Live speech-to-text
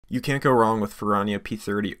You can't go wrong with Ferrania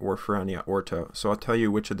P30 or Ferrania Orto, so I'll tell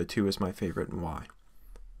you which of the two is my favorite and why.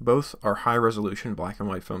 Both are high-resolution black and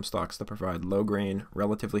white film stocks that provide low grain,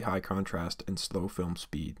 relatively high contrast, and slow film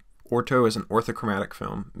speed. Orto is an orthochromatic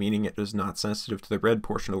film, meaning it is not sensitive to the red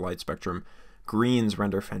portion of the light spectrum. Greens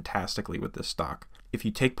render fantastically with this stock. If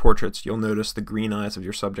you take portraits, you'll notice the green eyes of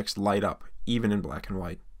your subjects light up, even in black and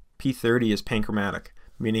white. P30 is panchromatic,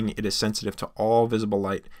 meaning it is sensitive to all visible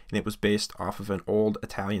light, and it was based off of an old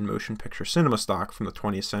Italian motion picture cinema stock from the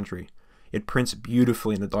 20th century. It prints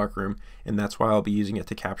beautifully in the darkroom, and that's why I'll be using it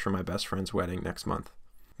to capture my best friend's wedding next month.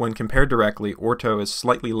 When compared directly, Orto is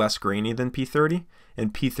slightly less grainy than P30,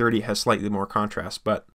 and P30 has slightly more contrast, but